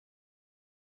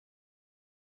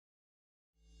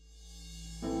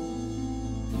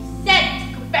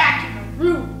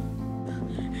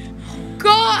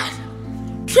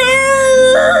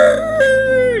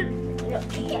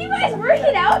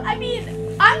I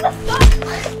mean, I'm the son.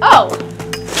 Oh.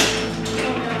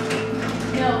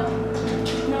 No.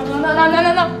 No, no, no, no, no,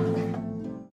 no, no.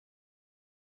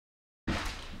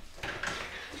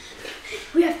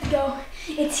 We have to go.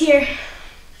 It's here.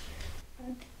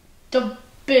 The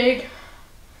big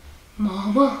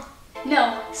mama?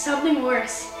 No, something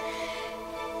worse.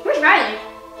 Where's Riley?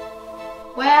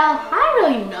 Well, I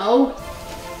don't really know.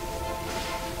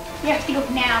 We have to go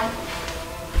now.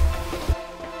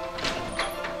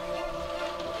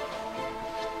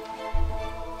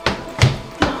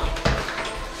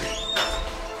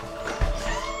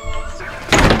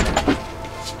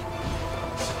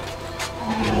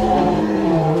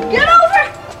 Get over!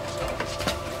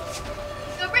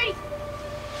 Go, Brady.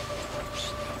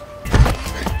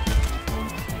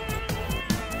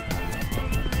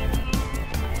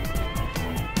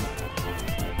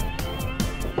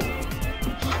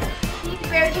 Need to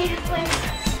barricade this place.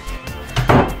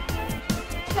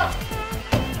 Go.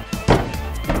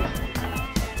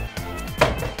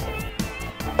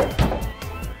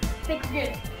 I think we're good.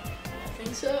 I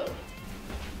think so.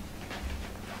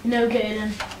 You know,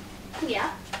 Kaden,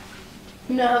 Yeah.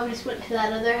 you know how we just went to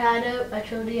that other hideout? I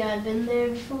told you I'd been there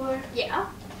before. Yeah.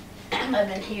 I've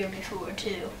been here before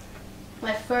too.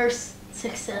 My first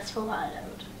successful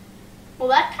hideout. Well,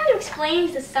 that kind of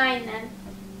explains the sign then.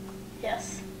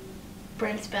 Yes.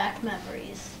 Brings back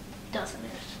memories, doesn't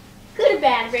it? Good or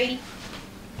bad, Brady?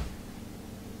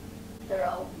 They're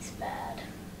always bad.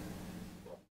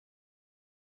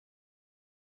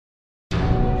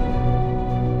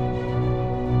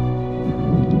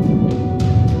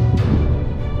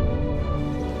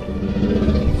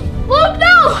 Look,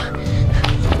 no!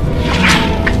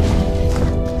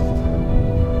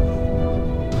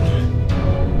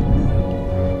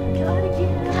 Gotta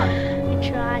get up. We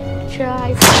try.